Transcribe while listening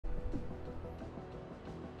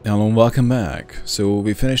Hello and welcome back. So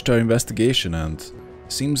we finished our investigation and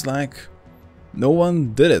seems like no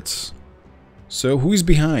one did it. So who's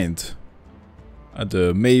behind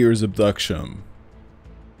the mayor's abduction?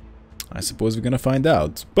 I suppose we're gonna find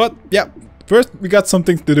out. But yeah, first we got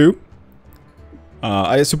something to do.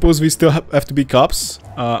 I suppose we still have to be cops.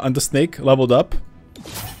 And the snake leveled up.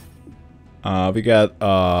 We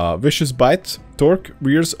got Vicious Bite, Torque,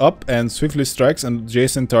 rears up and swiftly strikes an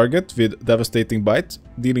adjacent target with Devastating Bite,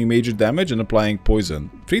 dealing major damage and applying poison.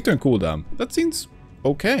 3-turn cooldown. That seems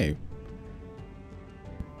okay.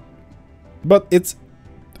 But it's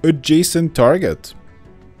adjacent target.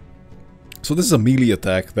 So this is a melee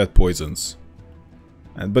attack that poisons.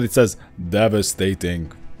 But it says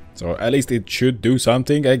Devastating. So at least it should do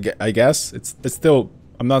something, I guess. It's still...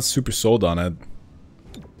 I'm not super sold on it.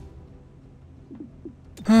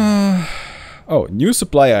 Oh, new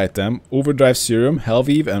supply item, Overdrive Serum,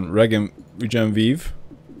 Hellweave and Regen Weave.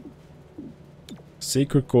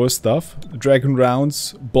 Sacred Core stuff, Dragon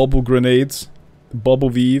Rounds, Bubble Grenades, Bubble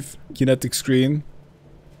Weave, Kinetic Screen.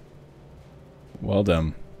 Well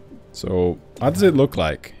done. So, how does it look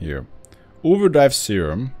like here? Overdrive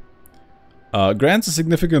Serum grants a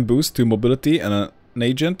significant boost to mobility and an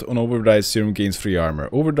agent on Overdrive Serum gains free armor.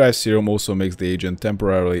 Overdrive Serum also makes the agent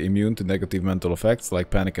temporarily immune to negative mental effects like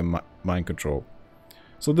panic and mind control.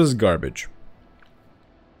 So this is garbage.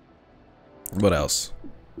 What else?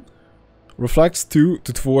 Reflects 2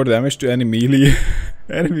 to 4 damage to any melee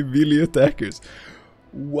enemy melee attackers.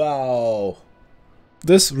 Wow.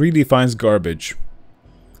 This really finds garbage.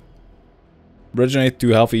 Regenerate 2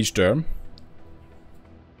 health each turn.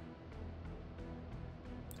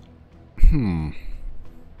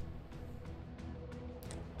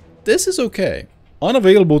 This is okay.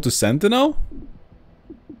 Unavailable to Sentinel?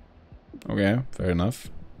 Okay, fair enough.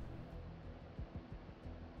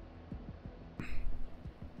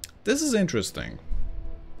 This is interesting.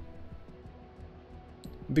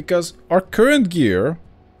 Because our current gear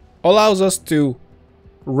allows us to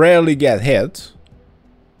rarely get hit.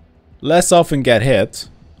 Less often get hit.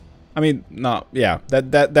 I mean, no, yeah,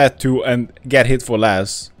 that too, and get hit for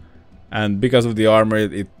less. And because of the armor,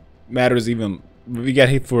 it matters even... We get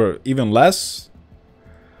hit for even less.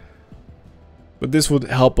 But this would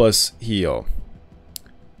help us heal.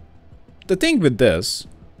 The thing with this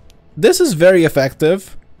is very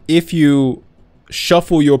effective if you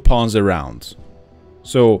shuffle your pawns around.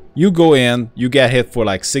 So you go in, you get hit for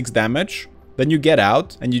like 6 damage, then you get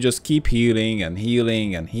out and you just keep healing and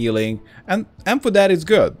healing and healing, and for that it's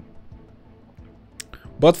good.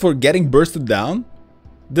 But for getting bursted down,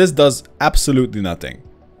 this does absolutely nothing.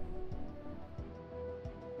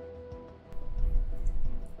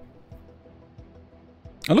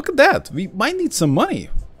 And look at that, we might need some money.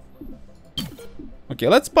 Okay,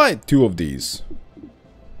 let's buy 2 of these.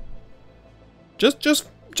 Just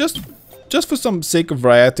for some sake of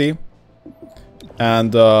variety.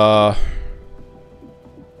 And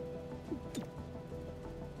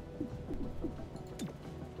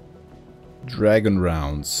Dragon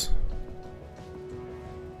Rounds.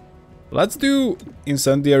 Let's do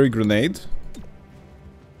Incendiary Grenade.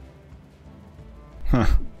 Huh.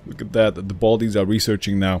 Look at that, the Baldies are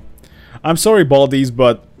researching now. I'm sorry, Baldies,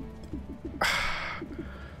 but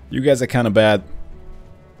you guys are kind of bad.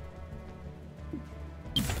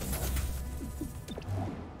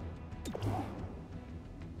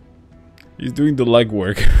 He's doing the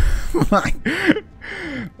legwork. Why?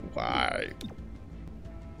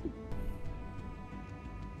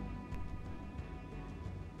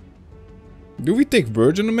 Do we take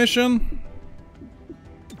Virgin mission?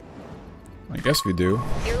 I guess we do.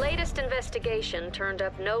 Your latest investigation turned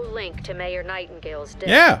up no link to Mayor Nightingale's death.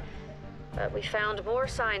 Yeah. But we found more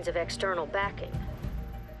signs of external backing.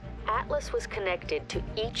 Atlas was connected to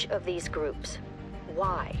each of these groups.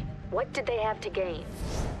 Why? What did they have to gain?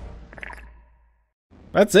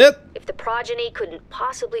 That's it? If the progeny couldn't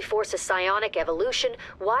possibly force a psionic evolution,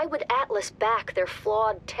 why would Atlas back their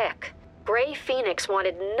flawed tech? Grey Phoenix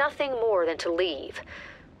wanted nothing more than to leave.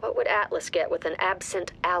 What would Atlas get with an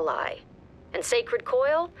absent ally? And Sacred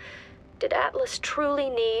Coil? Did Atlas truly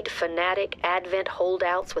need fanatic Advent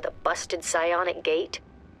holdouts with a busted psionic gate?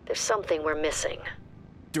 There's something we're missing.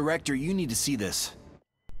 Director, you need to see this.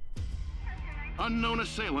 Unknown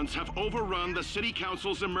assailants have overrun the City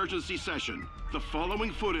Council's emergency session. The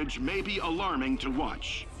following footage may be alarming to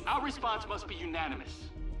watch. Our response must be unanimous.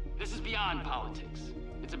 This is beyond politics.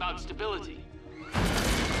 It's about stability.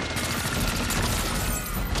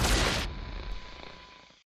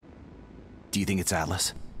 Do you think it's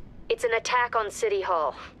Atlas? It's an attack on City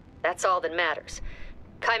Hall. That's all that matters.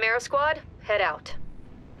 Chimera Squad, head out.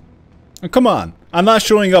 Come on, I'm not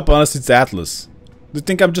showing up unless it's Atlas. Do you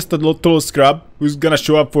think I'm just a total scrub who's gonna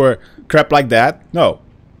show up for crap like that? No.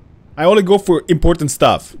 I only go for important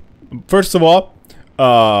stuff. First of all,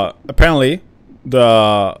 apparently,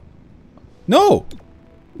 the... No!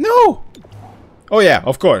 No! Oh yeah,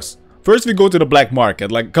 of course. First we go to the black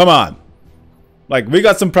market. Like, come on. Like, we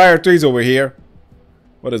got some priorities over here.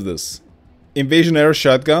 What is this? Invasion air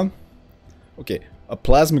shotgun. Okay, a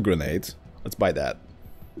plasma grenade. Let's buy that.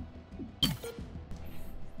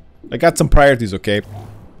 I got some priorities, okay?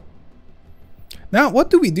 Now, what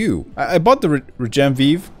do we do? I bought the Regen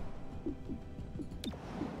Vive.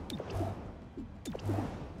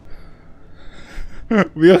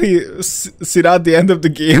 Really sit out the end of the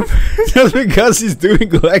game just because he's doing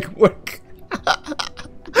legwork.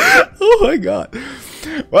 Oh my god.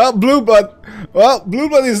 Well, Blueblood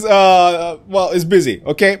is is busy.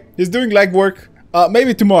 Okay, he's doing legwork.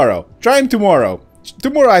 Maybe tomorrow. Try him tomorrow.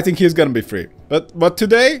 Tomorrow, I think he's gonna be free. But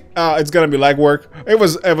today, it's gonna be legwork. It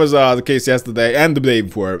was the case yesterday and the day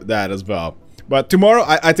before that as well. But tomorrow,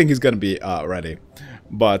 I think he's gonna be ready.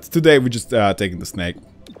 But today, we're just taking the snake.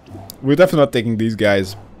 We're definitely not taking these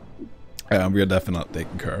guys. We are definitely not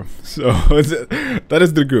taking her. So that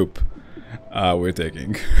is the group we're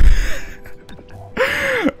taking.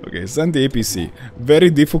 Okay, send the APC. Very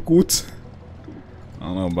difficult. I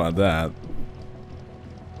don't know about that.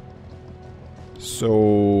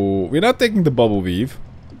 So we're not taking the bubble weave.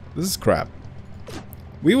 This is crap.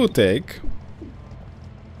 We will take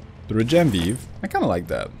the regen weave. I kind of like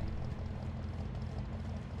that.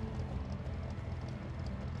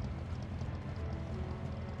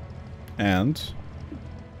 And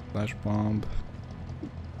flash bomb.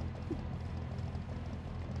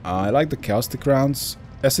 I like the caustic rounds.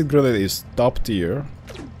 Acid grenade is top tier.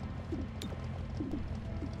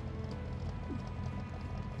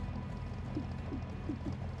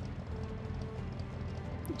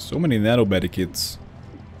 So many nano medikits.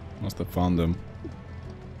 Must have found them.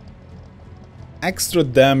 Extra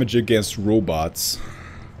damage against robots.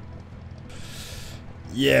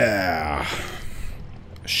 Yeah.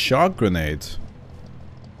 Shock grenade.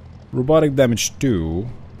 Robotic damage 2.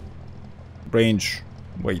 Range.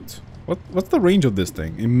 Wait. What's the range of this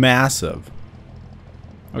thing? Massive.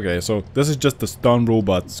 Okay, so this is just the stun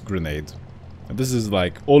robots grenade. And this is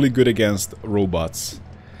like only good against robots.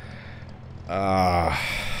 I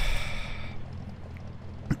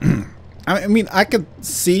mean, I could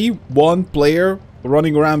see one player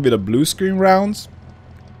running around with a blue screen rounds.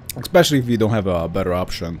 Especially if you don't have a better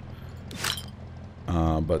option.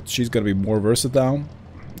 But she's gonna be more versatile.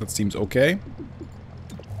 That seems okay.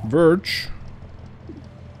 Verge.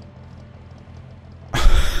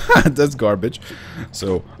 That's garbage.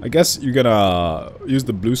 So, I guess you're gonna use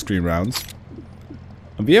the blue screen rounds.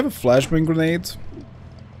 And we have a flashbang grenade.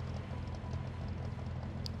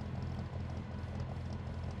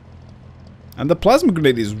 And the plasma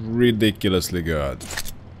grenade is ridiculously good.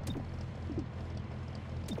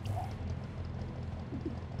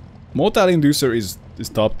 Mortal Inducer is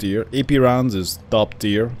top tier. AP rounds is top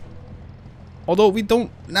tier. Although we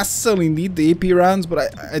don't necessarily need the AP rounds,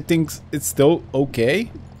 but I think it's still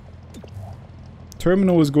okay.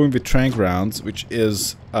 Terminal is going with trank rounds, which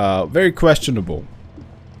is very questionable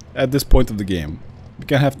at this point of the game. We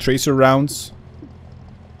can have tracer rounds.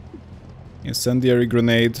 Incendiary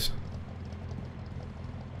grenade.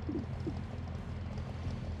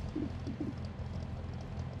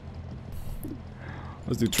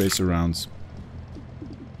 Let's do tracer rounds.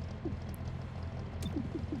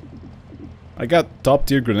 I got top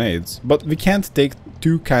tier grenades, but we can't take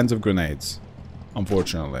two kinds of grenades,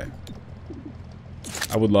 unfortunately.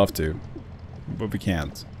 I would love to, but we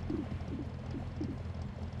can't.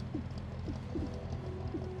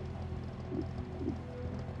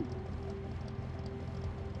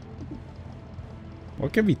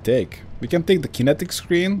 What can we take? We can take the kinetic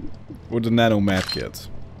screen or the nano medkit.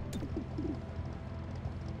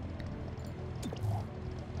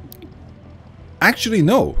 Actually,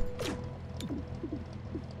 no.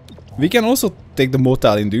 We can also take the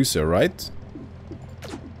Mortal Inducer, right?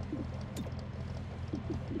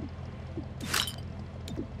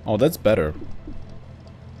 Oh, that's better.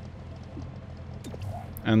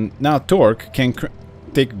 And now Torque can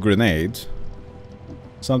take a grenade.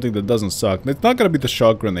 Something that doesn't suck. It's not gonna be the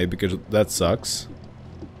shock grenade because that sucks.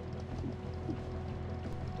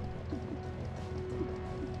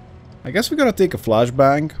 I guess we're gonna take a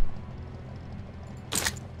flashbang.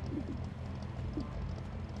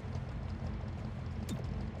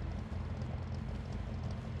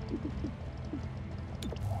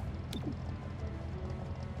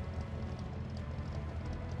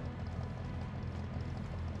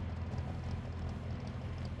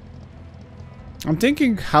 I'm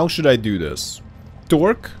thinking, how should I do this?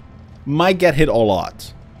 Torque might get hit a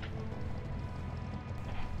lot.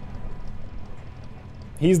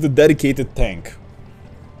 He's the dedicated tank.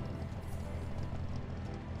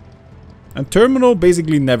 And Terminal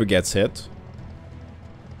basically never gets hit.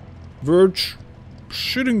 Verge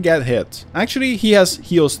shouldn't get hit. Actually, he has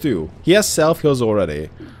heals too. He has self-heals already.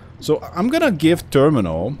 So I'm gonna give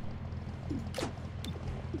Terminal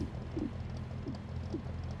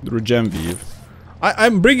the Regen Weave.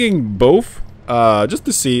 I'm bringing both just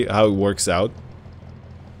to see how it works out.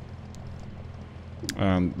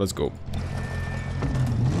 Let's go.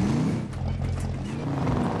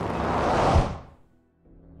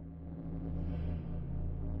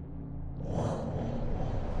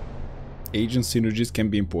 Agent synergies can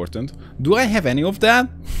be important. Do I have any of that?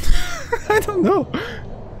 I don't know.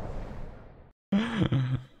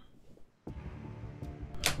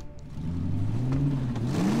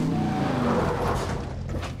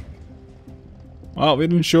 Oh, we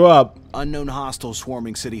didn't show up. Unknown hostiles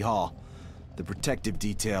swarming City Hall. The protective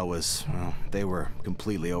detail was, well, they were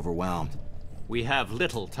completely overwhelmed. We have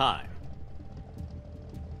little time.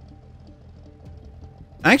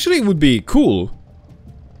 Actually, it would be cool.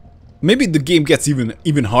 Maybe the game gets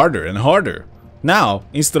even harder and harder. Now,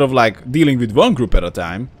 instead of like dealing with one group at a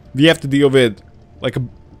time, we have to deal with like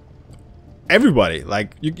everybody.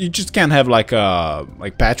 Like you just can't have like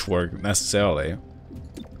patchwork necessarily.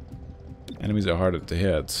 Enemies are harder to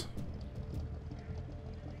hit.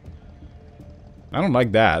 I don't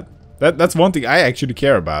like that. That's one thing I actually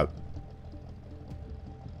care about.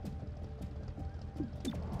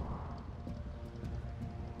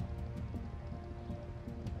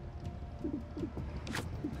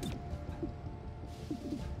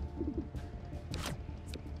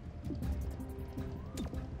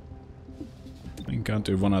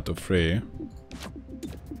 Encounter 1 out of 3.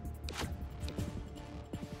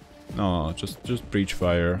 No, just breach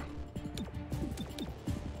fire.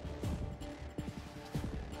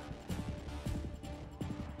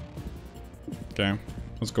 Okay,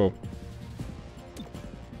 let's go.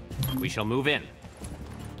 We shall move in.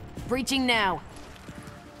 Breaching now.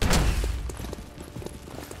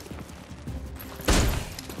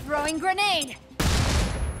 Throwing grenade.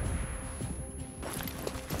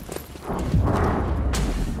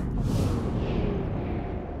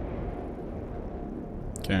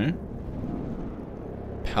 Okay.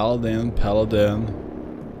 Paladin.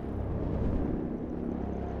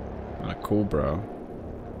 And a Cobra.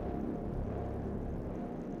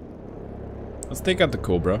 Let's take out the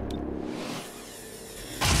Cobra.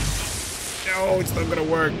 No, it's not gonna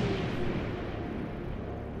work.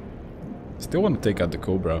 Still want to take out the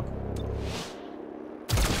Cobra.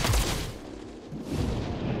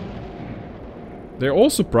 They're all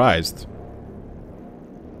surprised.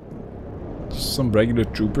 Just some regular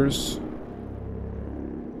troopers.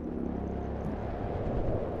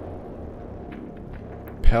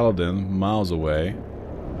 Paladin, miles away.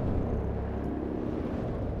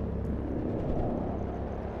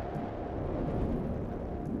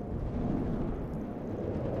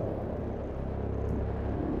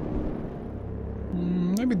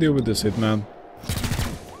 Maybe deal with this hitman.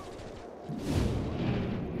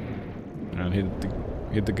 And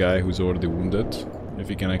hit the guy who's already wounded, if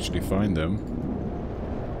he can actually find them.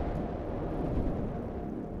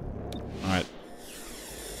 Alright.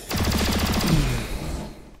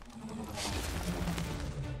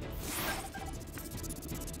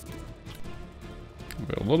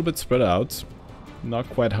 We're a little bit spread out. Not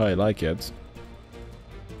quite how I like it.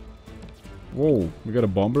 Whoa, we got a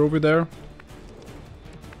bomber over there.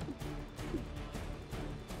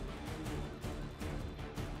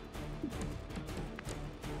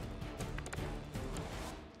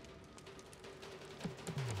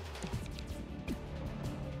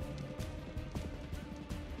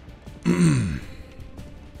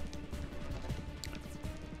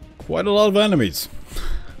 Quite a lot of enemies.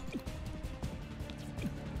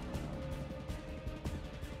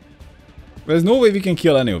 There's no way we can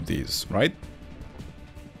kill any of these, right?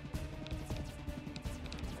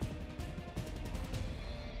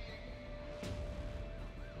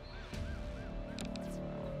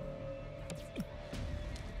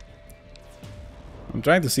 I'm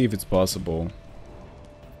trying to see if it's possible.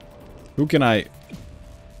 Who can I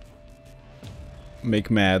make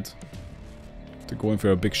mad to go in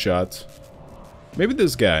for a big shot? Maybe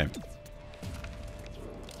this guy.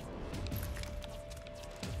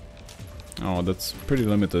 Oh, that's pretty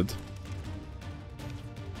limited.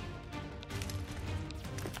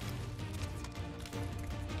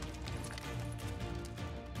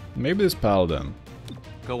 Maybe this paladin.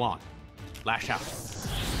 Go on. Lash out.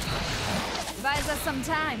 Buys us some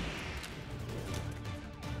time.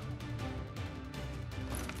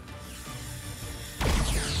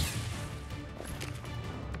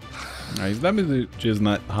 His damage is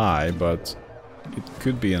not high, but it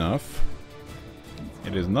could be enough.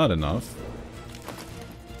 It is not enough.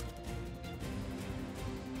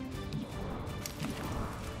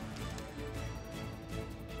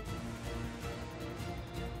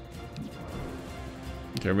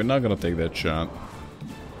 Okay, we're not gonna take that shot.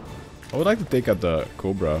 I would like to take out the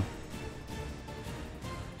Cobra.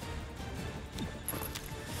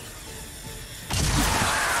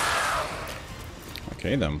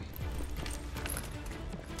 Okay then.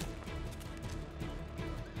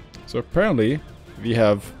 So apparently we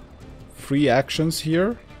have 3 actions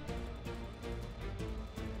here.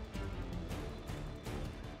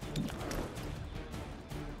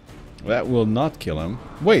 That will not kill him.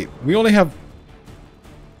 Wait, we only have...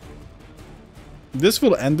 This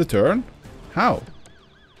will end the turn? How?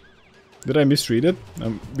 Did I misread it?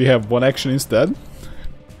 We have 1 action instead?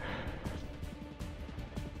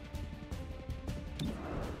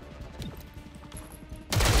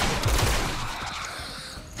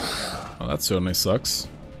 Oh, that certainly sucks.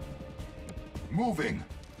 Moving.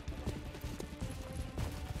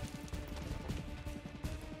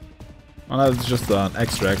 Oh, that's just an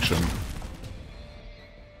extra action.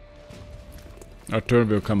 Our turn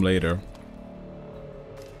will come later.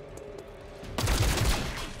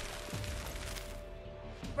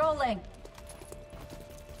 Rolling.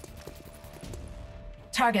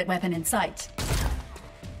 Target weapon in sight.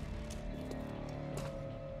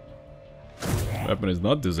 Weapon is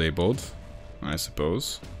not disabled, I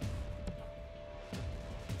suppose.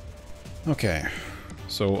 Okay,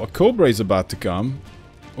 so a Cobra is about to come,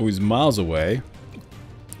 who is miles away.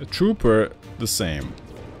 A Trooper, the same.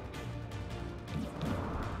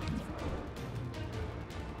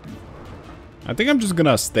 I think I'm just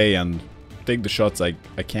gonna stay and take the shots I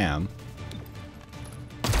can.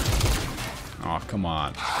 Oh, come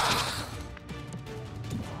on.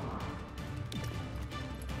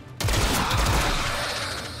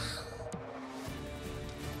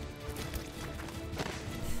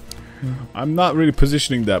 I'm not really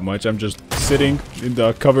positioning that much. I'm just sitting in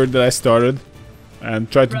the cover that I started and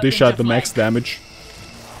try to dish out the max damage.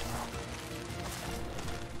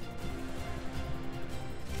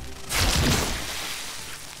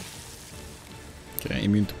 Okay,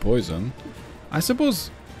 immune to poison. I suppose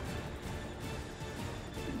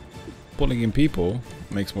pulling in people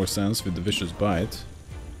makes more sense with the vicious bite.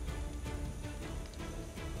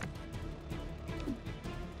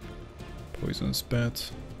 Poison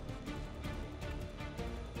spat.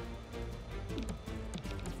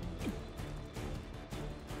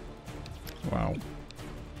 Wow.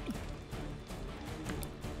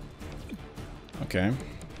 Okay.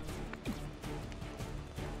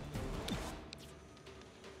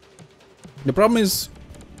 The problem is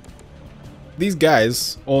these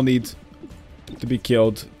guys all need to be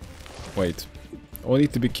killed. Wait. All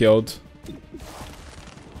need to be killed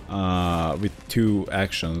with 2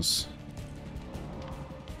 actions.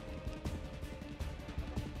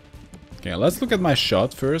 Okay, let's look at my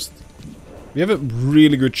shot first. We have a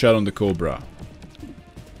really good shot on the Cobra.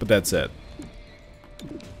 But that's it.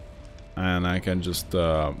 And I can just...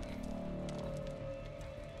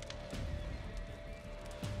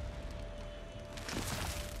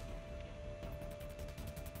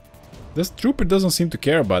 This Trooper doesn't seem to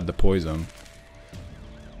care about the poison.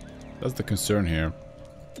 That's the concern here.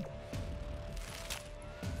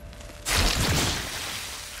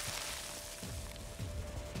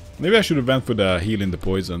 Maybe I should have went for the heal in the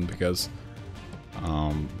poison, because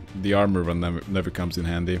the armor one never comes in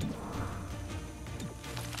handy.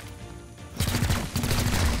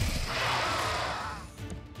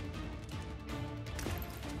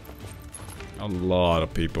 A lot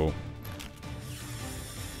of people.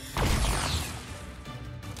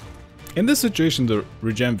 In this situation, the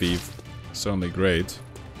regen weave is certainly great.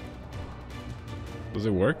 Does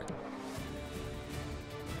it work?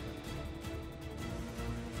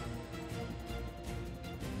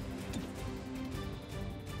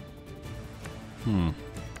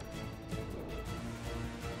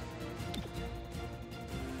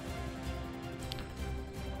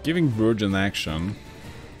 Giving Virgin action.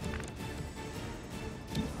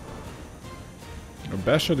 Our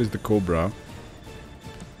best shot is the Cobra.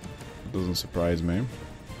 Doesn't surprise me.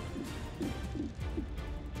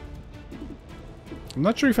 I'm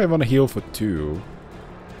not sure if I want to heal for 2.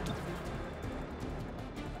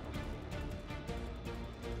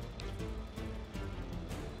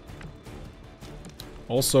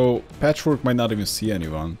 Also, Patchwork might not even see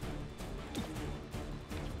anyone.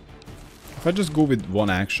 If I just go with one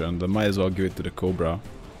action, then might as well give it to the Cobra.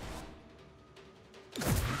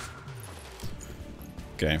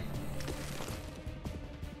 Okay.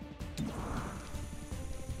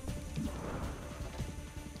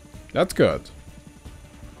 That's good.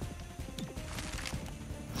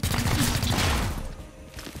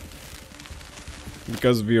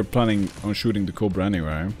 Because we are planning on shooting the Cobra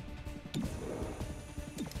anyway.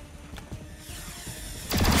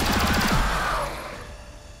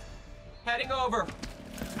 Heading over.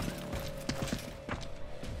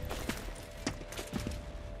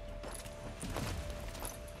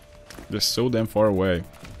 They're so damn far away.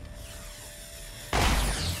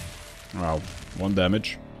 Wow, 1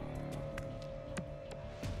 damage.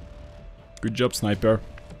 Good job, sniper.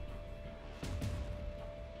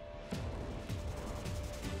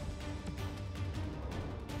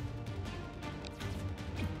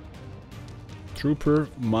 Trooper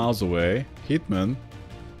miles away. Hitman.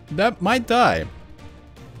 That might die.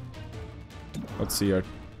 Let's see our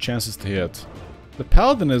chances to hit. The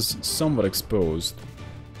Paladin is somewhat exposed.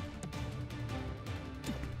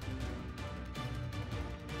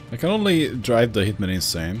 I can only drive the Hitman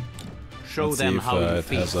insane. Show Let's them see if how you it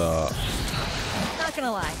feel. has a Not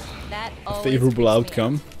gonna lie, that always favorable freaks me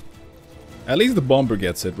outcome. At least the bomber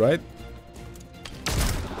gets it, right?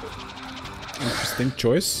 Interesting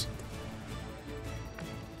choice.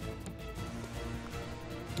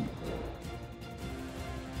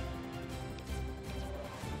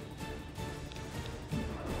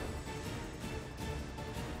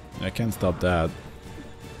 I can't stop that.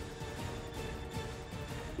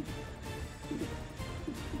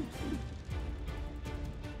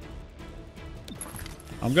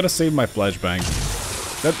 I'm gonna save my flashbang.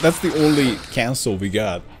 That's the only cancel we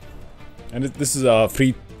got, and this is a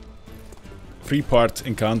three-part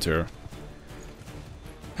encounter.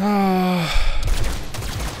 Yeah,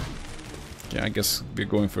 I guess we're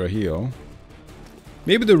going for a heal.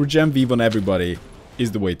 Maybe the regen weave on everybody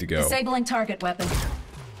is the way to go. Disabling target weapon.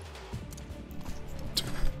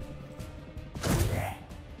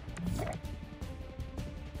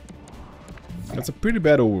 That's a pretty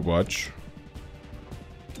bad Overwatch.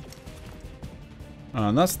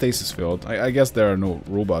 Not stasis field. I guess there are no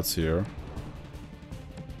robots here.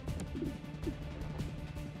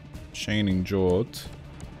 Chaining Jolt.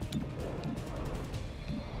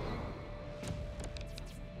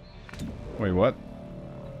 Wait, what?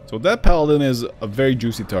 So that Paladin is a very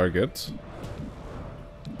juicy target.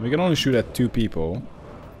 We can only shoot at 2 people.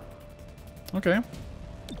 Okay.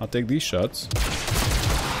 I'll take these shots.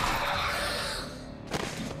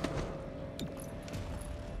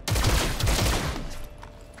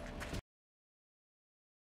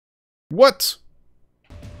 What?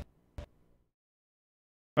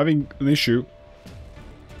 Having an issue.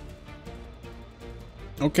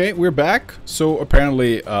 Okay, we're back. So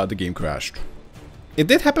apparently the game crashed. It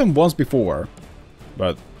did happen once before,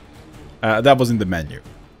 but that was in the menu.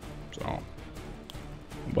 So,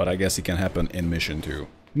 but I guess it can happen in mission too.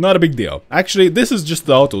 Not a big deal. Actually, this is just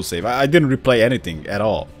the autosave. I didn't replay anything at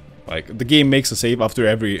all. Like, the game makes a save after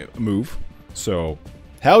every move. So,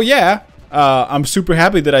 hell yeah! I'm super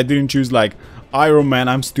happy that I didn't choose like Iron Man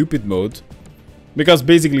I'm stupid mode, because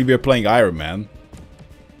basically we're playing Iron Man.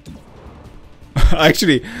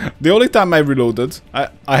 Actually, the only time I reloaded,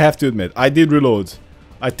 I have to admit, I did reload,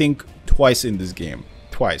 I think twice in this game.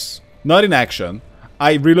 Twice. Not in action.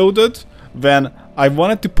 I reloaded when I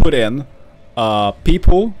wanted to put in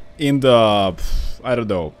people in the, I don't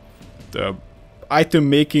know, the item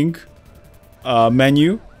making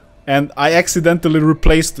menu. And I accidentally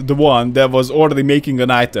replaced the one that was already making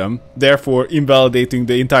an item, therefore invalidating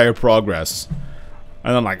the entire progress.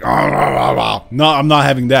 And I'm like, oh, no, I'm not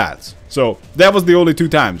having that. So that was the only 2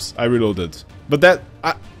 times I reloaded. But that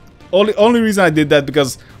only reason I did that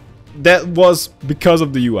because that was because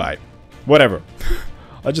of the UI. Whatever.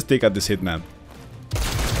 I'll just take out this Hitman.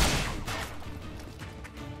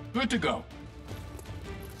 Good to go.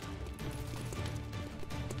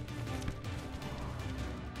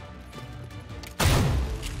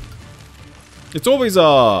 It's always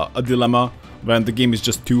a dilemma when the game is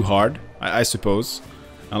just too hard, I suppose.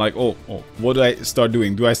 And like, oh, what do I start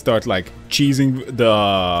doing? Do I start like cheesing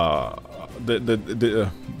the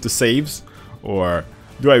saves, or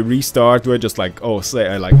do I restart? Do I just like, oh, say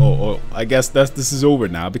I like, oh, I guess this is over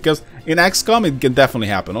now? Because in XCOM it can definitely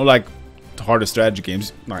happen, or like the harder strategy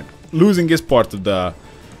games, like losing is part of the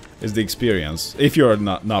experience if you're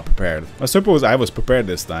not prepared. I suppose I was prepared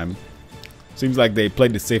this time. Seems like they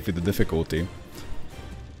played it safe with the difficulty.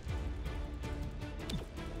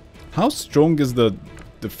 How strong is the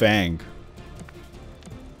Fang?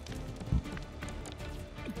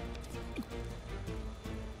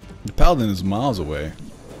 Paladin is miles away.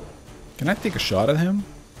 Can I take a shot at him?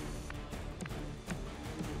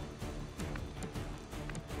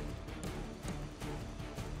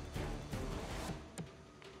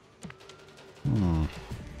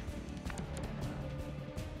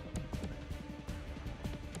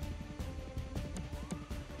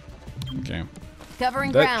 Okay.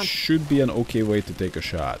 Covering That ground. should be an okay way to take a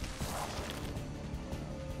shot.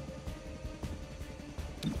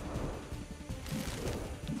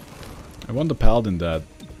 I want the Paladin dead.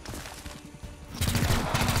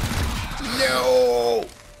 No!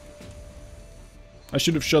 I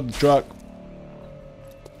should have shot the truck.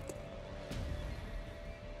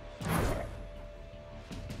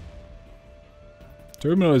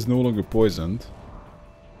 Terminal is no longer poisoned.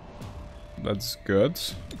 That's good.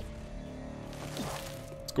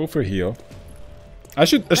 Let's go for heal. I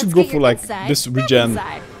should go for like this regen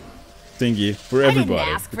thingy for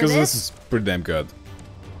everybody because this is pretty damn good.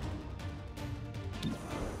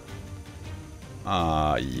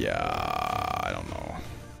 Yeah, I don't know.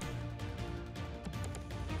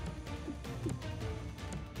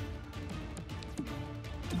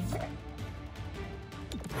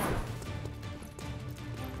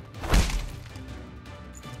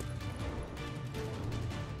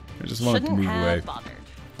 I just wanted to move away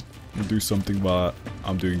and do something while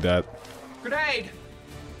I'm doing that. Grenade!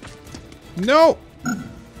 No!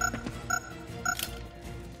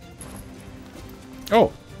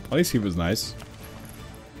 Oh, at least he was nice.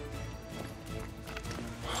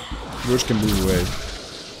 George can move away.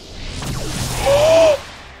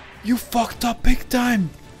 You fucked up big time!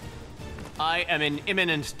 I am in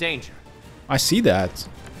imminent danger. I see that.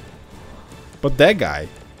 But that guy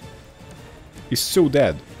is so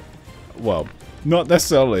dead. Well, not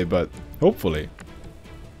necessarily, but hopefully.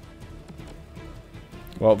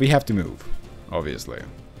 Well, we have to move, obviously.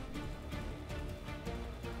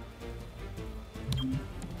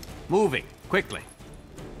 Moving, quickly.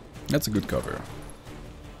 That's a good cover.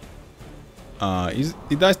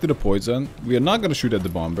 He dies to the poison. We are not gonna shoot at the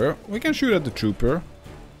bomber. We can shoot at the trooper.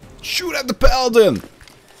 Shoot at the Paladin!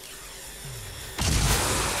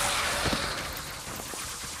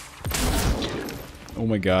 Oh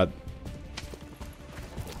my god.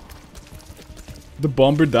 The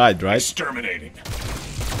bomber died, right? Exterminating.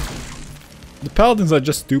 The Paladins are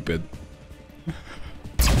just stupid.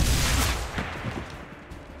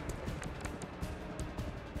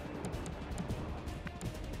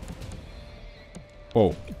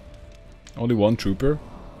 Oh. Only one trooper?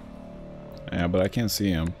 Yeah, but I can't see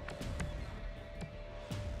him.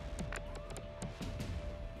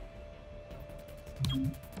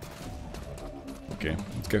 Okay,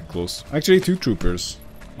 let's get close. Actually, two troopers.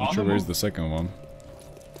 Not sure where's the second one.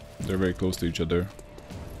 They're very close to each other.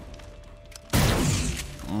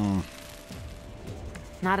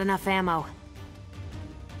 Not enough ammo.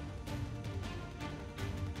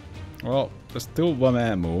 Well, there's still one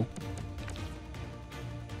ammo.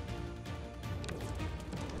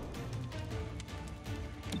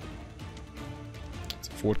 It's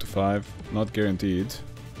a 4 to 5, not guaranteed.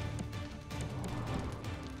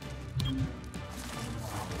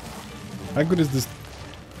 How good is this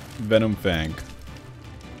Venom Fang?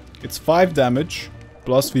 It's 5 damage,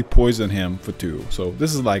 plus we poison him for 2. So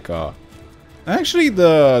this is like a... Actually,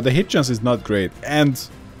 the hit chance is not great, and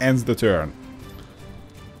ends the turn.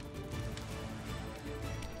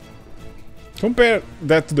 Compare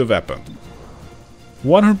that to the weapon.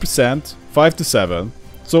 100%, 5 to 7.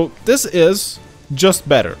 So this is just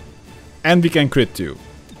better. And we can crit too.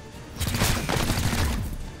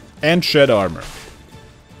 And shed armor.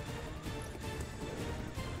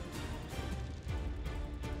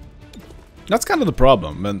 That's kind of the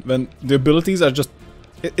problem, when the abilities are just...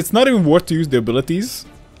 It's not even worth to use the abilities.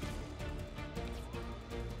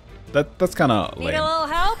 That's kind of lame. Need a little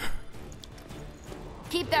help?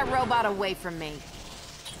 Keep that robot away from me.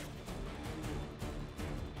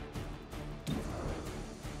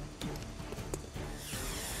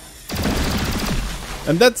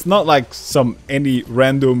 And that's not like any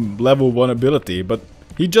random level 1 ability, but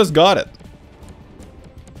he just got it.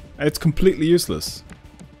 It's completely useless.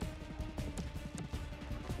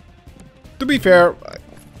 To be fair,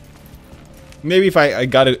 maybe if I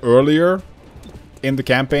got it earlier in the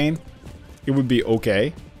campaign, it would be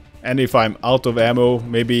okay. And if I'm out of ammo,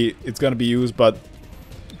 maybe it's gonna be used, but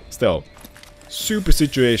still, super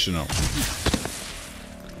situational.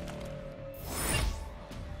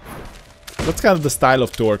 That's kind of the style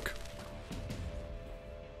of Torque.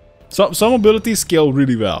 Some abilities scale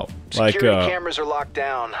really well. Security cameras are locked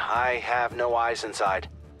down. I have no eyes inside.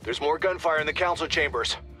 There's more gunfire in the council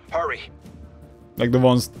chambers. Hurry. Like the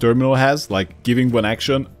ones Terminal has, like giving one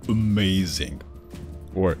action, amazing.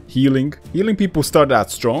 Or healing. Healing people start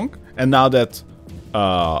out strong, and now that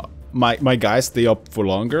my guys stay up for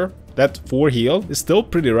longer, that 4 heal is still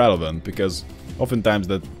pretty relevant, because oftentimes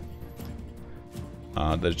that's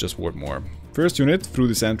just worth more. First unit through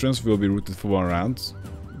this entrance will be routed for 1 round.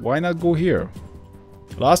 Why not go here?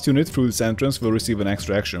 Last unit through this entrance will receive an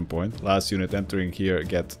extra action point. Last unit entering here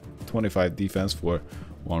get 25 defense for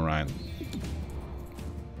 1 round.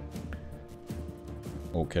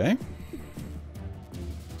 Okay.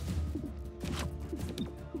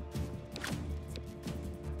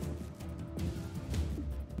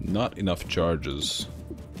 Not enough charges.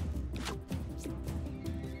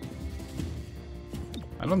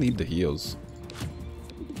 I don't need the heals.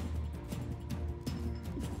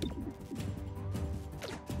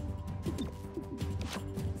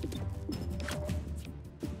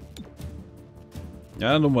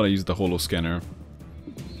 Yeah, I don't want to use the holo scanner.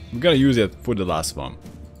 I'm gonna use it for the last one.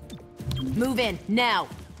 Move in, now!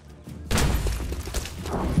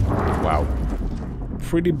 Wow.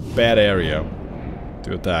 Pretty bad area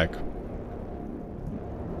to attack.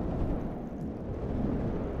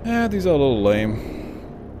 Yeah, these are a little lame.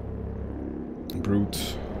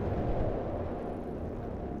 Brute.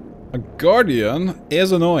 A guardian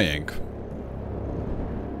is annoying.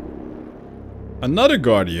 Another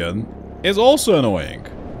guardian is also annoying.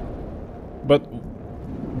 But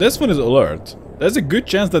this one is alert. There's a good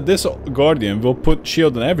chance that this guardian will put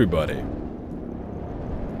shield on everybody.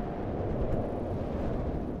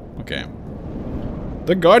 Okay.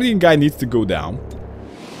 The guardian guy needs to go down.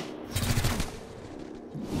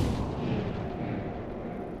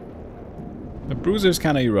 The bruiser is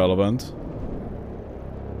kind of irrelevant.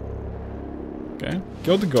 Okay,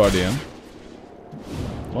 kill the guardian.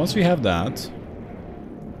 Once we have that,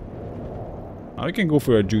 now we can go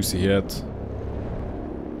for a juicy hit.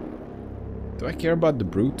 Do I care about the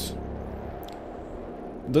brute?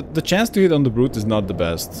 The chance to hit on the brute is not the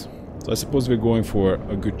best. So I suppose we're going for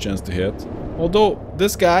a good chance to hit. Although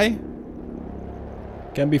this guy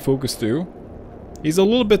can be focused too. He's a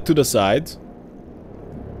little bit to the side.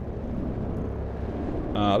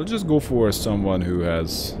 Let's just go for someone who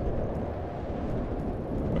has...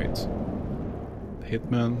 Wait. The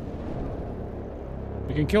hitman.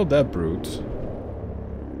 We can kill that brute.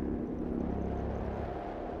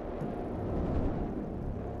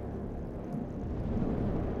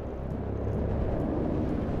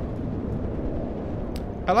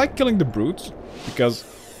 I like killing the brute because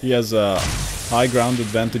he has a high ground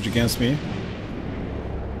advantage against me.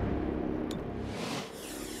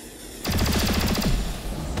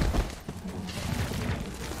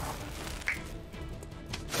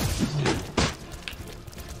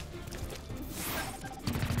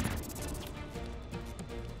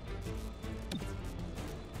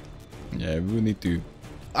 Yeah, we need to...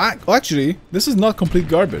 Actually, this is not complete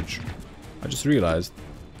garbage. I just realized.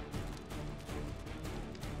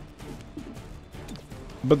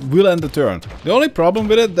 But will end the turn. The only problem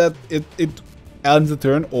with it that it ends the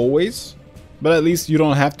turn always. But at least you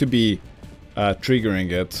don't have to be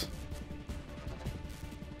triggering it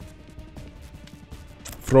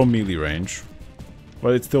from melee range.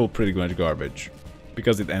 But it's still pretty much garbage.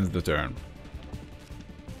 Because it ends the turn.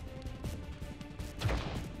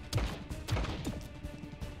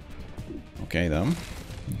 Okay then.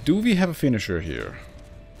 Do we have a finisher here?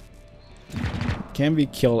 Can we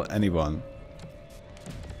kill anyone?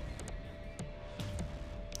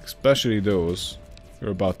 Especially those who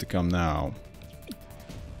are about to come now.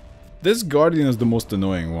 This guardian is the most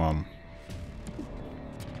annoying one.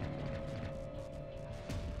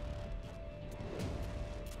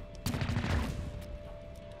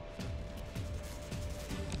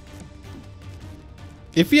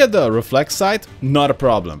 If he had the reflex sight, not a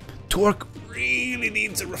problem. Torque really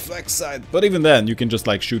needs a reflex sight. But even then, you can just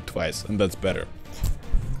like shoot twice and that's better.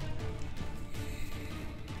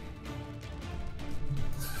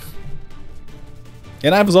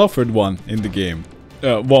 And I was offered one in the game.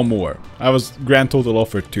 One more. I was grand total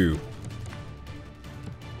offered 2.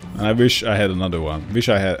 And I wish I had another one. Wish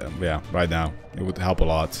I had... Yeah, right now. It would help a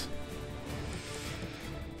lot.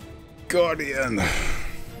 Guardian.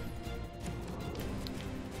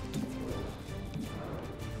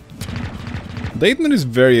 Dayton is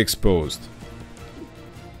very exposed.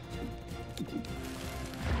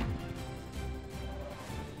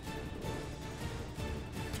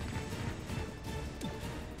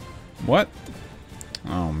 What?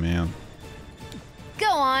 Oh man. Go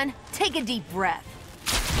on, take a deep breath.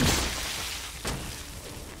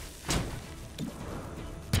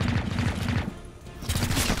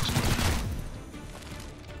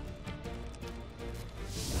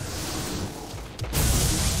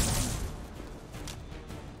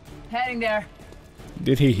 Heading there.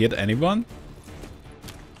 Did he hit anyone?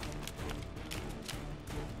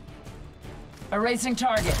 Erasing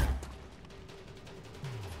target.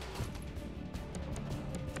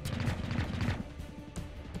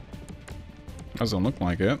 Doesn't look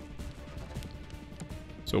like it.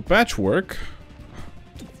 So patchwork.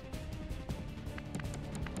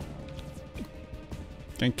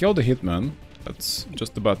 Can kill the hitman. That's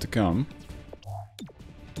just about to come.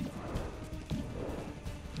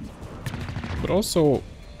 But also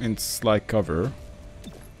in slight cover.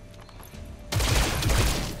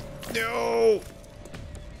 No!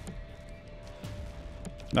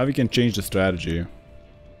 Now we can change the strategy.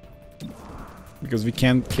 Because we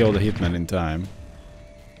can't kill the hitman in time.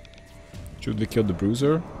 Should we kill the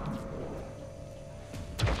bruiser?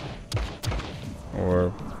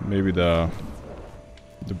 Or maybe the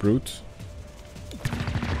brute?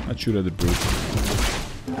 Let's shoot at the brute.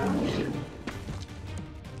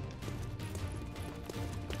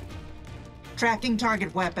 Tracking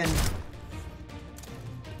target weapon.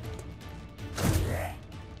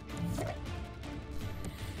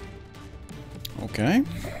 Okay.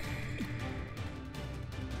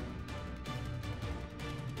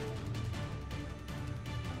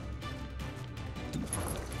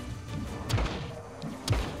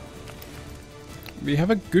 We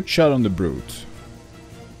have a good shot on the brute.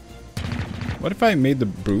 What if I made the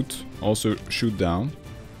brute also shoot down?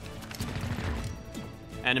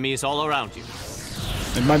 Enemies all around you.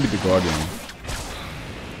 It might be the guardian.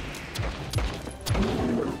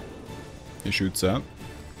 He shoots at.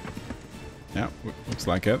 Yeah, looks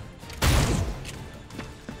like it.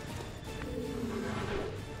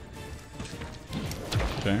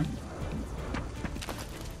 Okay.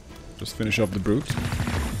 Just finish off the brute.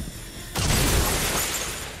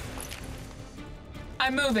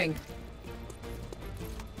 I'm moving.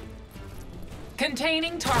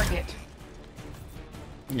 Containing target.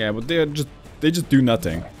 Yeah, but they just do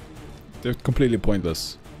nothing. They're completely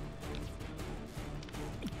pointless.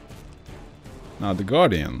 Now the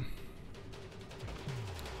guardian.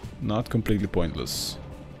 Not completely pointless.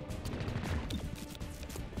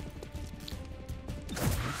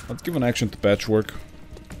 Let's give an action to patchwork.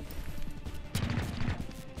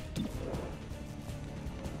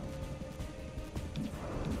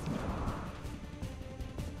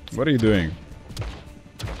 What are you doing?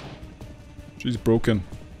 She's broken.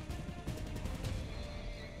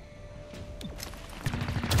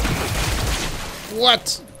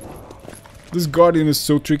 What? This guardian is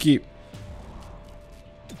so tricky.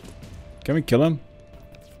 Can we kill him?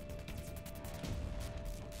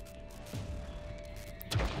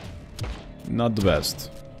 Not the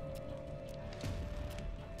best.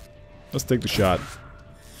 Let's take the shot.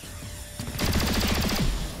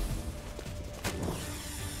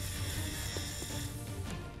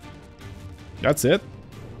 That's it?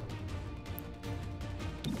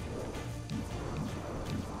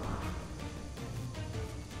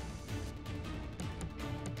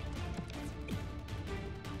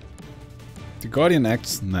 The Guardian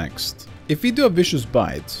acts next. If we do a vicious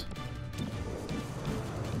bite,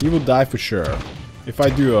 he will die for sure. If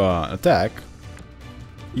I do an attack,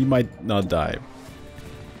 he might not die.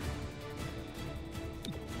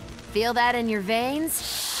 Feel that in your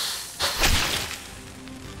veins?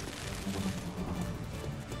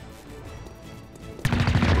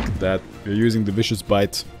 That we're using the vicious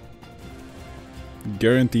bite.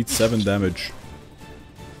 Guaranteed 7 damage.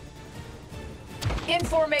 In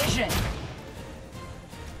formation.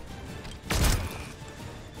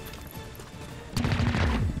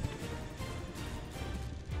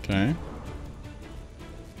 Okay.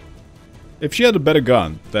 If she had a better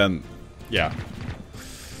gun, then yeah.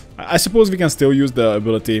 I suppose we can still use the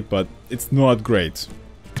ability, but it's not great.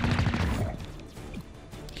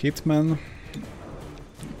 Hitman.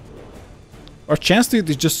 Our chance to hit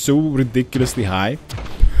is just so ridiculously high.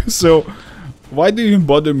 So why do you even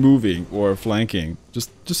bother moving or flanking?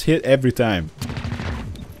 Just hit every time.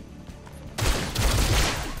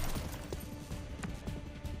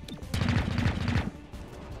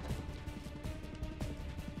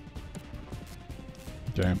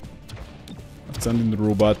 Okay. Let's send in the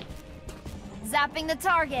robot. Zapping the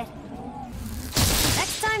target.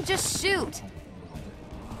 Next time, just shoot.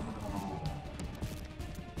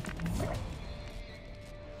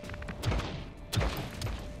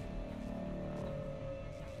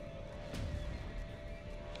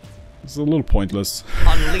 It's a little pointless.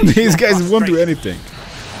 These guys won't do anything.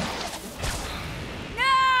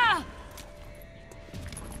 No!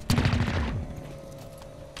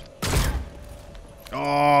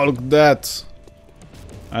 Oh, look at that.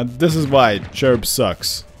 And this is why Cherub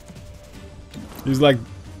sucks. He's like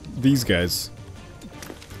these guys.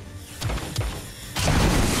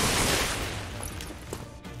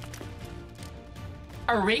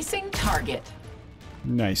 Erasing target.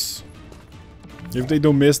 Nice. If they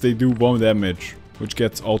don't miss, they do 1 damage, which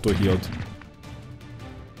gets auto-healed.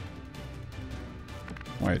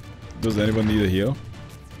 Wait, does anyone need a heal?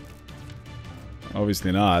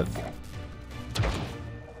 Obviously not.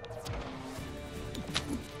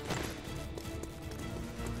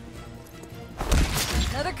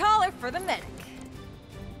 Another caller for the medic.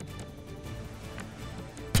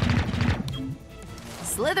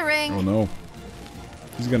 Slithering. Oh no.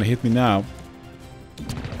 He's gonna hit me now.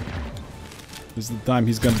 This is the time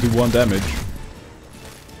he's gonna do 1 damage.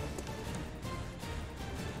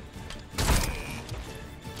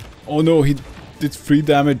 Oh no, he did 3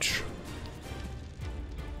 damage.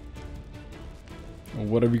 Well,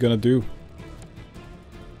 what are we gonna do?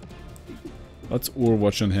 Let's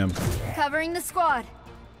Overwatch on him. Covering the squad.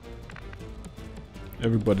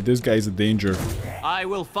 Everybody, this guy is a danger. I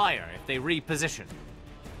will fire if they reposition.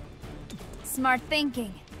 Smart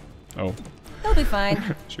thinking. Oh, He'll be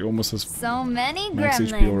fine. she almost has So many max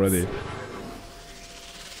gremlins. HP already.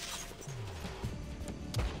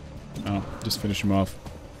 Oh, just finish him off.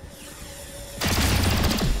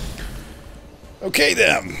 Okay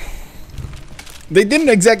then. They didn't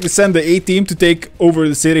exactly send the A-team to take over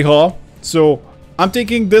the city hall, so I'm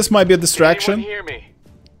thinking this might be a distraction. Anyone hear me?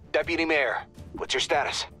 Deputy Mayor, what's your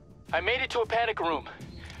status? I made it to a panic room,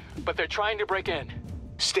 but they're trying to break in.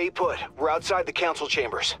 Stay put. We're outside the council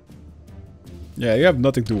chambers. Yeah, you have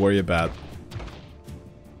nothing to worry about.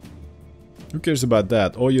 Who cares about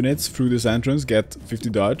that? All units through this entrance get 50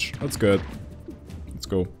 dodge. That's good. Let's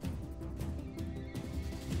go.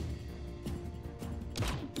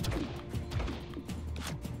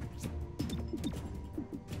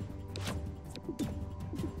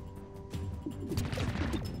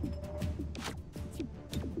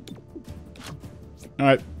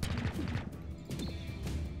 Alright.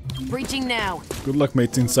 Breaching now. Good luck,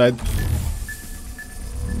 mates, inside.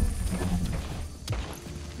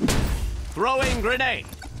 Throwing grenade.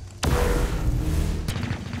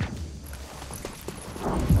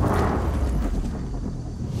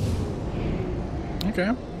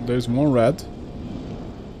 Okay, there's one red.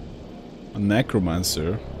 A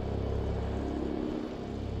necromancer.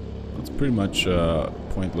 That's pretty much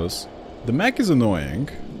pointless. The mech is annoying.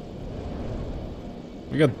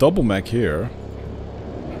 We got double mech here.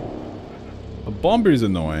 A bomber is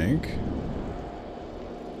annoying.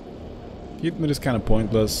 Hitman is kind of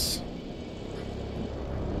pointless.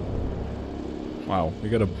 Wow, we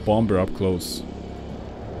got a bomber up close.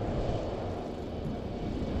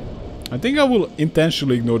 I think I will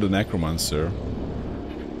intentionally ignore the necromancer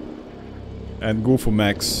and go for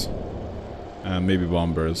mechs and maybe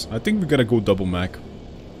bombers. I think we're gonna go double mech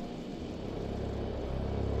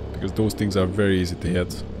because those things are very easy to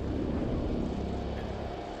hit.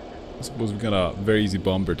 I suppose we got a very easy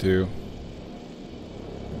bomber too.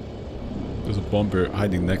 There's a bomber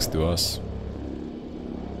hiding next to us.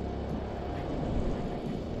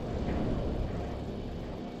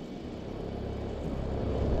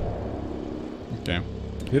 Okay,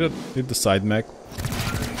 hit the side mech.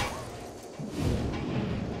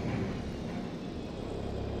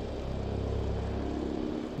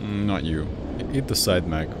 Not you. Hit the side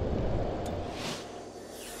mech.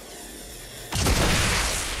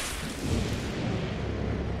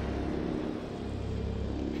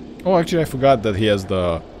 Oh, actually I forgot that he has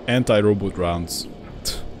the anti-robot rounds.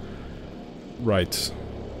 Right.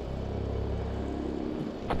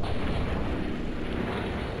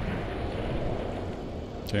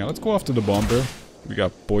 Okay, let's go after the bomber. We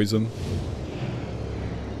got poison.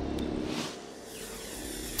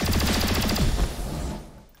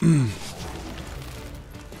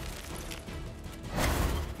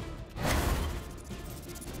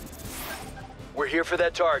 We're here for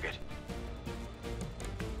that target.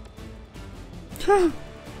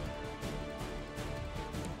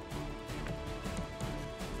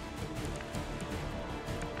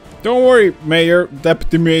 Don't worry, Mayor,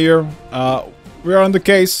 Deputy Mayor. We're on the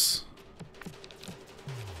case.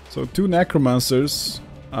 So 2 necromancers.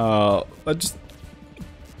 Let's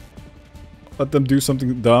let them do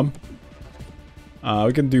something dumb.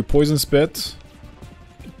 We can do poison spit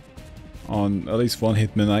on at least one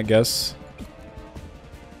hitman, I guess.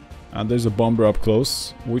 And there's a bomber up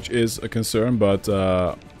close, which is a concern, but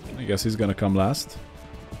I guess he's gonna come last.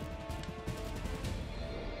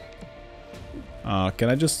 Can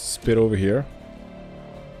I just spit over here?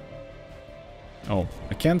 Oh,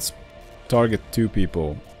 I can't target 2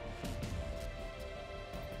 people.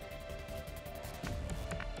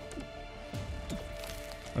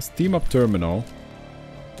 I A steam up terminal.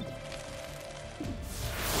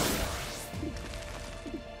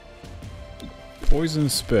 Poison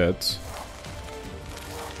spit.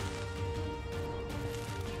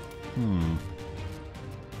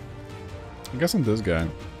 I guess I'm this guy.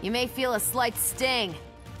 You may feel a slight sting.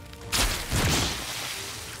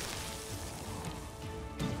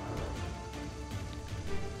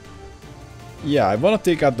 Yeah, I wanna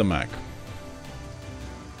take out the mech.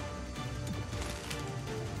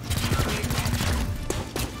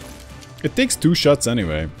 It takes 2 shots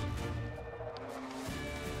anyway.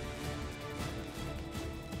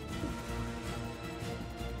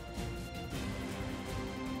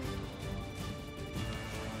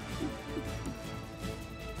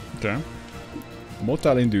 Okay.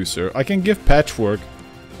 Mortal Inducer. I can give Patchwork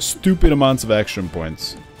stupid amounts of action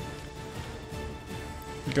points.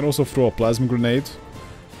 You can also throw a plasma grenade.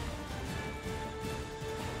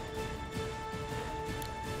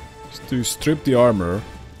 Just to strip the armor.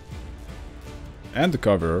 And the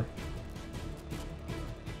cover.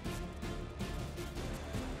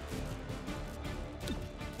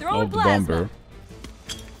 Throw of the bomber.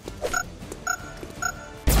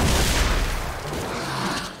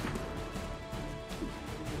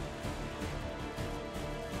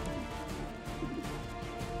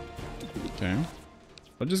 Okay.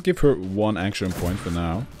 I'll just give her 1 action point for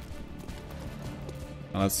now.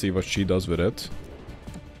 And let's see what she does with it.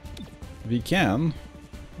 We can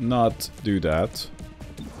not do that.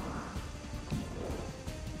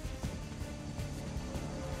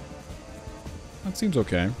 That seems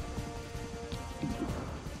okay.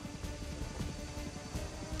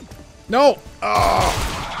 No! Oh!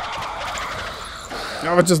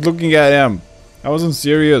 I was just looking at him. I wasn't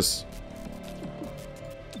serious.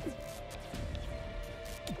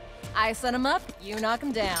 I set him up, you knock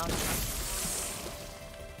him down.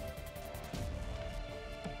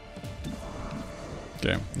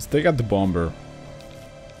 Okay, let's take out the bomber.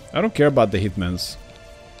 I don't care about the hitmans.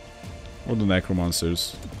 Or the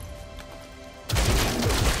necromancers.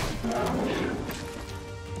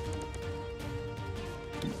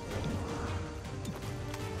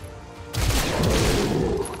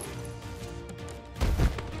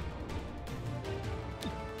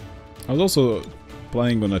 I was also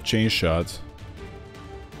planning on a chain shot.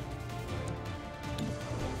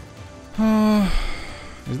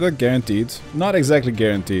 Is that guaranteed? Not exactly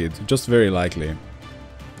guaranteed, just very likely.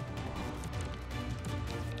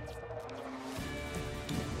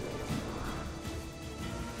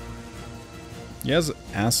 He has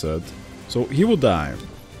acid, so he will die.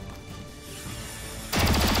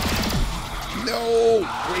 No!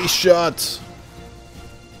 Waste shot!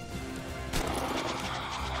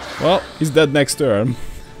 Well, he's dead next turn.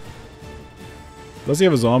 Does he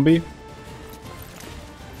have a zombie?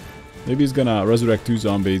 Maybe he's gonna resurrect 2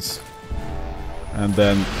 zombies. And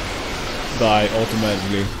then die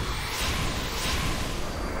automatically.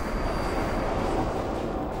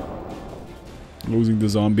 Losing the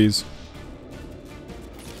zombies.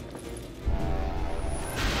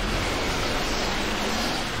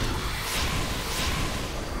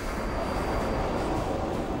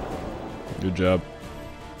 Good job.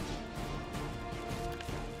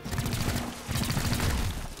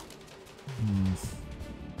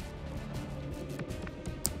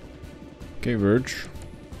 Okay, Verge.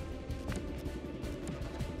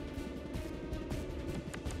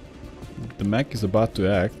 The mech is about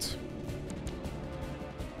to act.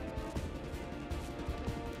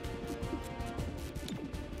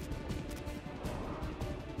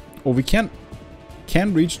 Oh, we can't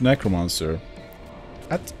reach Necromancer.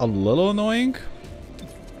 That's a little annoying.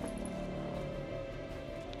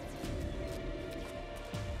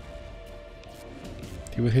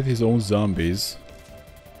 He will hit his own zombies.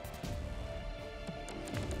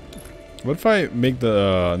 What if I make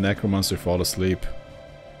the Necromancer fall asleep?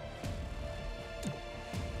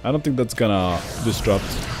 I don't think that's gonna disrupt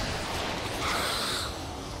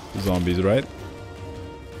the zombies, right?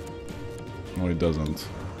 No, it doesn't.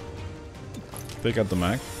 Take out the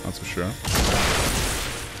mech, that's for sure.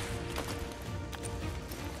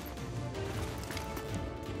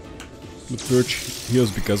 But Birch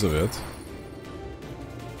heals because of it.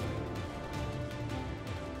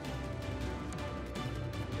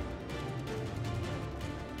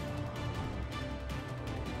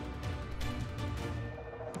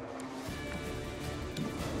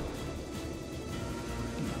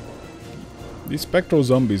 These spectral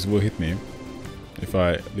zombies will hit me if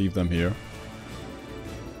I leave them here.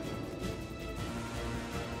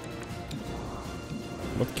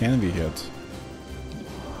 What can we hit?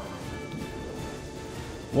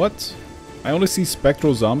 What? I only see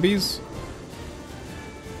spectral zombies?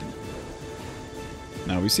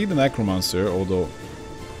 Now we see the necromancer, although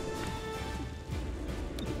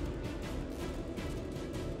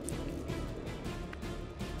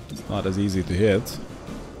it's not as easy to hit.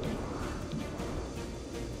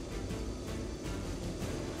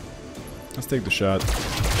 Let's take the shot.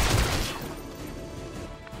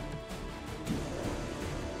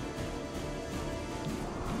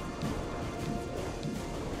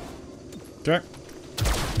 Okay.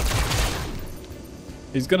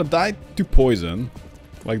 He's gonna die to poison,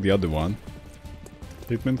 like the other one.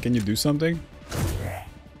 Hitman, can you do something?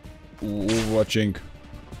 Ooh, watching.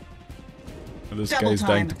 This guy is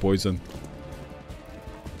dying to poison.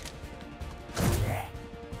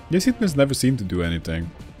 These Hitmans never seem to do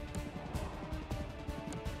anything.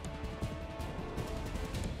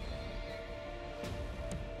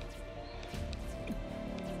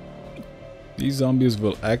 These zombies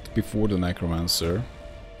will act before the necromancer.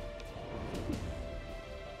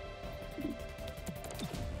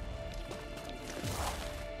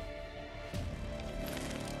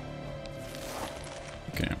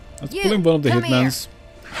 Okay, let's pull in one of the hitmans.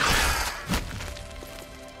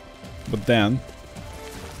 But then,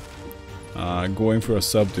 going for a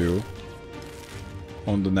subdue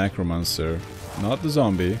on the necromancer. Not the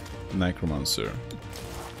zombie, the necromancer.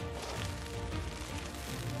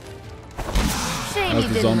 As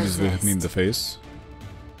the zombies will hit me in the face.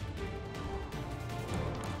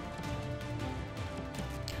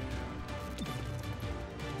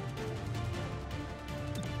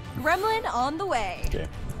 Gremlin on the way. Okay,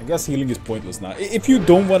 I guess healing is pointless now. If you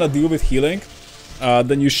don't want to deal with healing,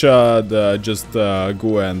 then you should just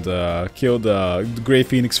go and kill the Grey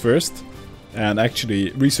Phoenix first. And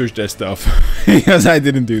actually research their stuff. Because I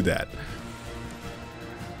didn't do that.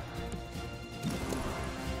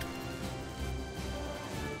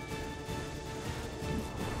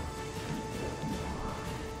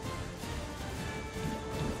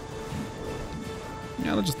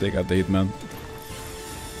 Yeah, let's just take out the hitman.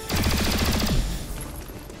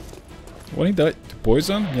 When he died to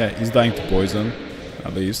poison? Yeah, he's dying to poison,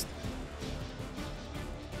 at least.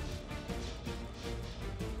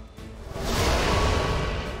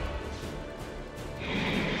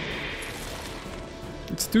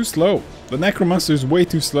 It's too slow. The necromancer is way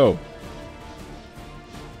too slow.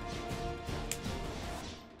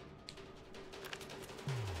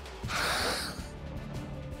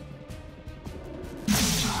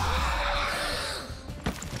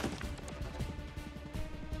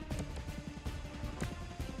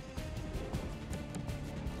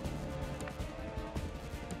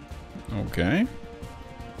 Okay.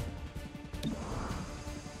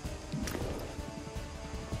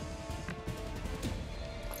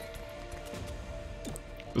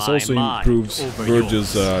 This also improves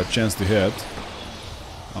Verge's chance to hit.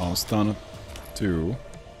 I'll stun it too.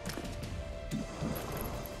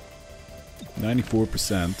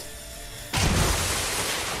 94%.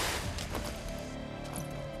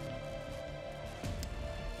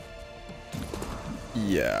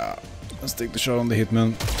 Yeah. Let's take the shot on the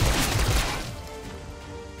hitman.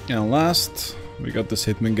 And last, we got this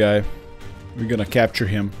hitman guy. We're gonna capture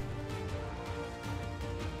him.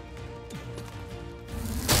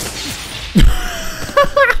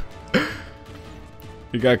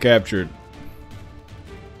 He got captured.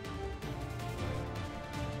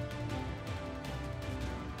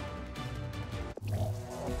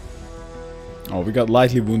 Oh, we got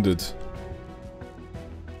lightly wounded.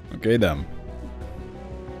 Okay then.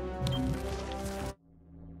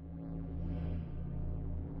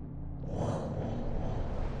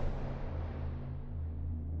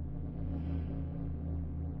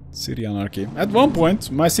 City Anarchy. At one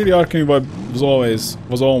point, my City Anarchy was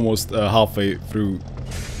almost halfway through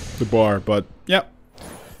the bar, but yeah.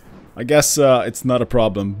 I guess it's not a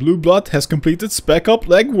problem. Blue Blood has completed Spec Up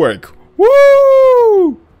legwork.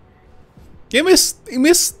 Woo! He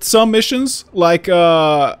missed some missions, like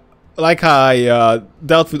I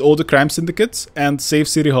dealt with all the crime syndicates and saved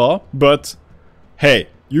City Hall, but hey,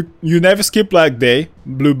 you never skip leg day,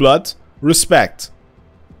 Blue Blood. Respect.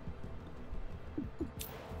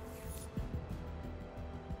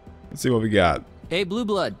 Let's see what we got. Hey, Blue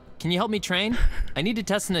Blood, can you help me train? I need to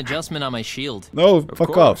test an adjustment on my shield. No,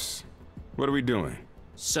 fuck off. What are we doing?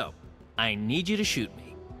 So, I need you to shoot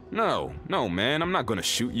me. No, man, I'm not gonna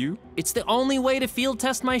shoot you. It's the only way to field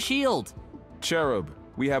test my shield. Cherub,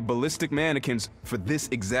 we have ballistic mannequins for this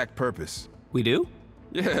exact purpose. We do?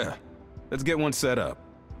 Yeah, let's get one set up.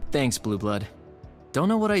 Thanks, Blue Blood. Don't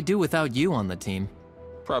know what I'd do without you on the team.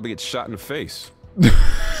 Probably get shot in the face.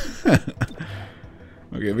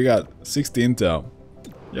 Okay, we got 60 intel.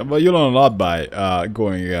 Yeah, but you learn a lot by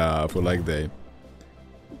going for leg day.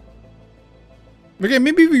 Okay,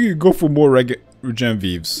 maybe we could go for more regen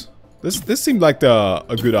Vivs. This seemed like a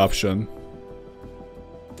good option.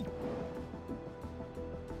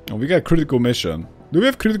 Oh, we got a critical mission. Do we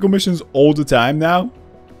have critical missions all the time now?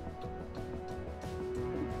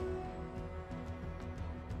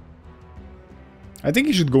 I think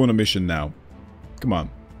he should go on a mission now. Come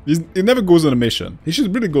on. He never goes on a mission. He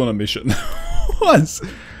should really go on a mission. Once.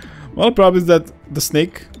 Well, the problem is that the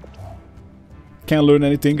snake can't learn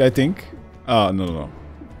anything, I think. No.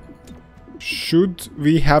 Should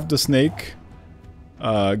we have the snake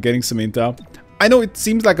getting some intel? I know it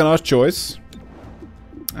seems like an odd choice.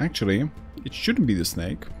 Actually, it shouldn't be the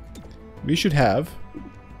snake. We should have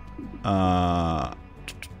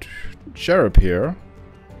Sheriff here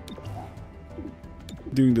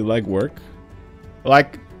doing the legwork,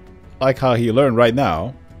 like how he learned right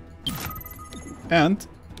now. And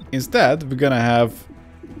instead, we're gonna have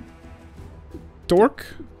Torque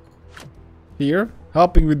here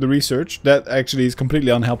helping with the research. That actually is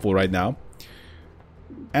completely unhelpful right now.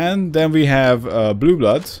 And then we have Blue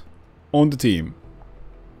Blood on the team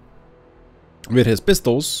with his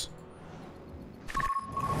pistols.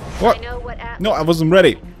 What? No, I wasn't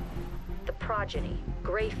ready. The Progeny,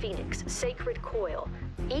 Grey Phoenix, Sacred Coil,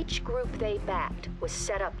 each group they backed was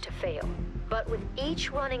set up to fail. But with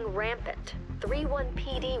each running rampant, 3-1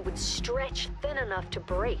 PD would stretch thin enough to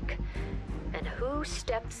break. And who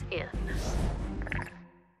steps in?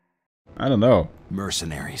 I don't know.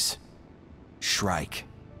 Mercenaries. Shrike.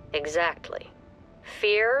 Exactly.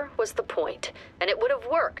 Fear was the point, and it would have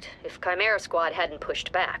worked if Chimera Squad hadn't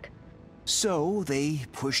pushed back. So they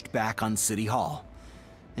pushed back on City Hall.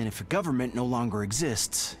 And if a government no longer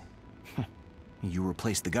exists, you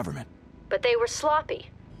replace the government. But they were sloppy.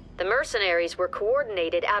 The mercenaries were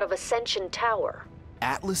coordinated out of Ascension Tower.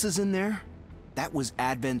 Atlas is in there? That was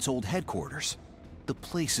Advent's old headquarters. The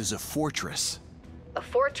place is a fortress. A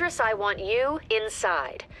fortress I want you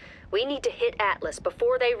inside. We need to hit Atlas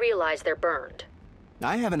before they realize they're burned.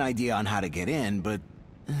 I have an idea on how to get in, but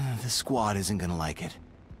the squad isn't gonna like it.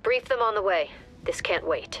 Brief them on the way. This can't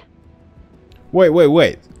wait.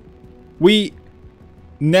 Wait. We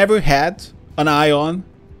never had an eye on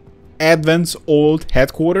Advent's old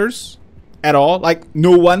headquarters at all? Like,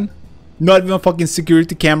 no one? Not even a fucking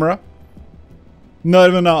security camera? Not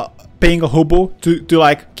even paying a hobo to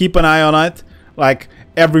like keep an eye on it like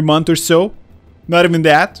every month or so? Not even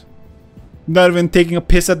that? Not even taking a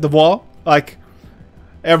piss at the wall like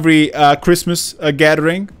every Christmas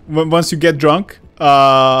gathering once you get drunk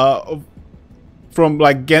from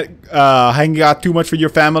like hanging out too much with your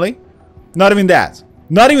family? Not even that.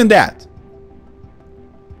 Not even that.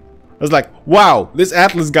 I was like, wow, this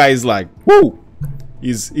Atlas guy is like, whoo,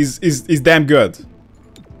 he's damn good.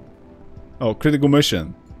 Oh, critical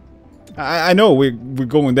mission. I know we're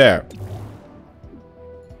going there.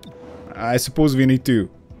 I suppose we need to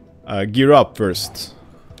gear up first,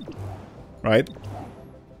 right?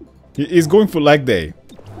 He's going for leg day.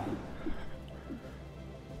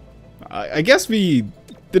 I guess we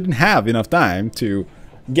didn't have enough time to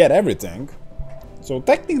get everything. So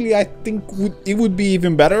technically I think it would be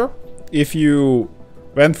even better if you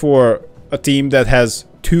went for a team that has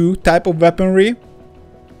 2 type of weaponry.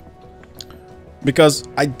 Because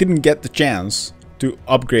I didn't get the chance to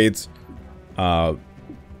upgrade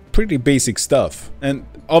pretty basic stuff. And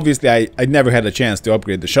obviously I never had a chance to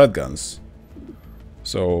upgrade the shotguns.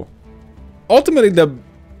 So ultimately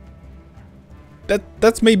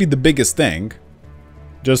that's maybe the biggest thing.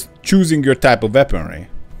 Just choosing your type of weaponry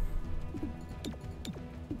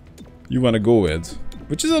you want to go with.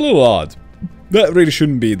 Which is a little odd. That really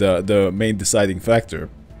shouldn't be the main deciding factor.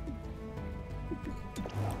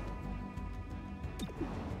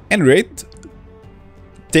 Any rate,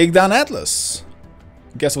 take down Atlas.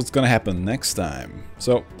 Guess what's gonna happen next time.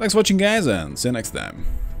 So, thanks for watching guys, and see you next time.